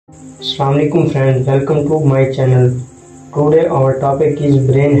Assalamu alaikum friends, welcome to my channel. Today our topic is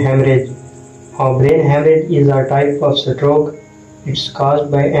brain hemorrhage. A brain hemorrhage is a type of stroke. It's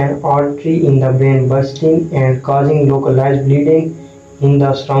caused by an artery in the brain bursting and causing localized bleeding in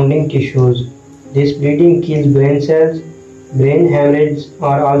the surrounding tissues. This bleeding kills brain cells. Brain hemorrhages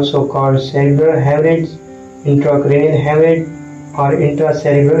are also called cerebral hemorrhage, intracranial hemorrhage, or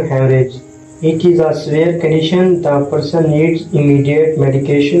intracerebral hemorrhage. It is a severe condition. The person needs immediate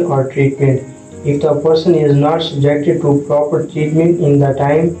medication or treatment. If the person is not subjected to proper treatment in the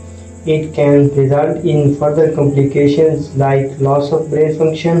time, it can result in further complications like loss of brain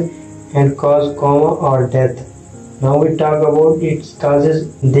function and cause coma or death. Now we talk about its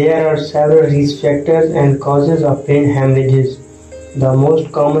causes. There are several risk factors and causes of brain hemorrhages. The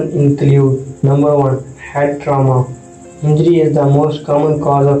most common include: number 1, head trauma. Injury is the most common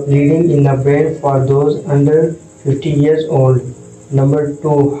cause of bleeding in the brain for those under 50 years old. Number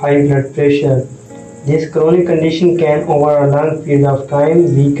 2, high blood pressure. This chronic condition can over a long period of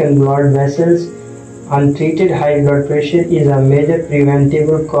time weaken blood vessels. Untreated high blood pressure is a major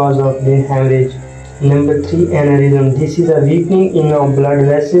preventable cause of brain hemorrhage. Number 3, aneurysm. This is a weakening in a blood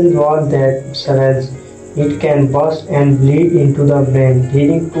vessel wall that swells. It can burst and bleed into the brain,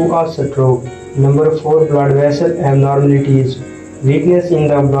 leading to a stroke. Number 4, blood vessel abnormalities. Weakness in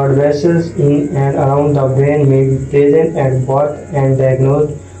the blood vessels in and around the brain may be present at birth and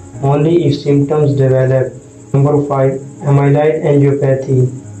diagnosed only if symptoms develop. Number 5, amyloid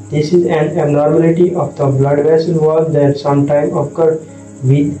angiopathy. This is an abnormality of the blood vessel wall that sometimes occurs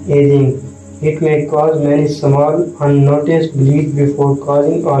with aging. It may cause many small, unnoticed bleeds before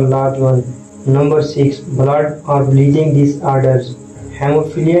causing a large one. Number 6, blood or bleeding disorders.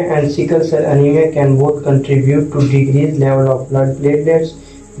 Hemophilia and sickle cell anemia can both contribute to decreased level of blood platelets,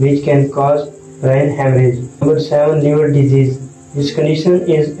 which can cause brain hemorrhage. Number 7, liver disease. This condition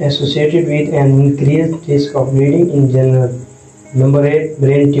is associated with an increased risk of bleeding in general. Number 8,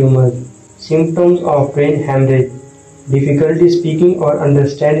 brain tumors. Symptoms of brain hemorrhage: difficulty speaking or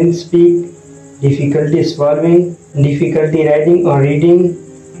understanding speech, difficulty swallowing, difficulty writing or reading,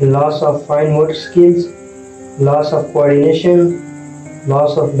 loss of fine motor skills, loss of coordination,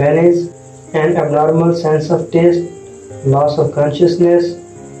 loss of balance, an abnormal sense of taste, loss of consciousness,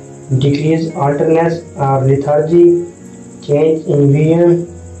 decreased alertness or lethargy, change in vision,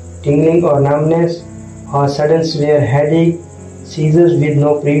 tingling or numbness, or sudden severe headache, seizures with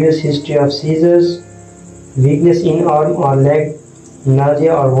no previous history of seizures, weakness in arm or leg,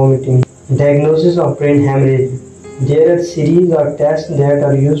 nausea or vomiting. Diagnosis of brain hemorrhage. There are series of tests that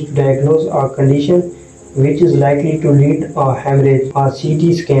are used to diagnose a condition which is likely to lead a hemorrhage. A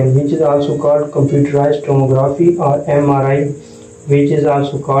CT scan, which is also called computerized tomography, or MRI, which is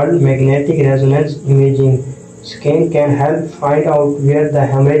also called magnetic resonance imaging scan, can help find out where the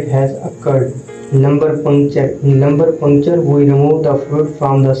hemorrhage has occurred. Lumbar puncture. In lumbar puncture, we remove the fluid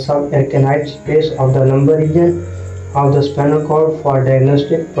from the subarachnoid space of the lumbar region of the spinal cord for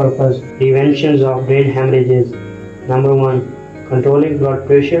diagnostic purpose. Preventions of brain hemorrhages. Number 1, controlling blood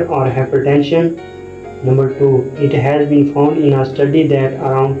pressure or hypertension. Number 2, it has been found in a study that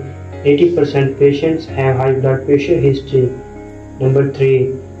around 80% patients have high blood pressure history. Number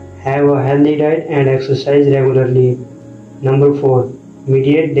 3, have a healthy diet and exercise regularly. Number 4,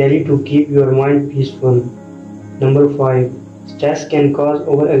 meditate daily to keep your mind peaceful. Number 5, stress can cause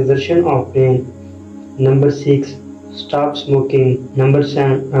overexertion of brain. Number 6, stop smoking. Number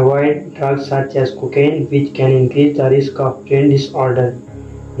 7, avoid drugs such as cocaine, which can increase the risk of brain disorder.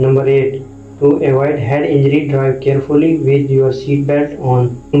 Number 8, to avoid head injury, drive carefully with your seatbelt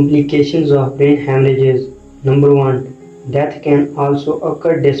on. Complications of brain hemorrhages. Number 1, death can also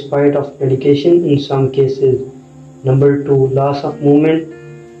occur despite of medication in some cases. Number 2, loss of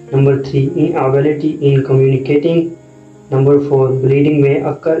movement. Number 3, inability in communicating. Number 4, bleeding may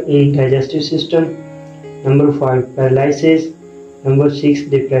occur in digestive system. Number 5, paralysis. Number 6,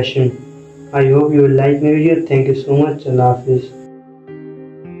 depression. I hope you will like my video. Thank you so much. Allah Hafiz.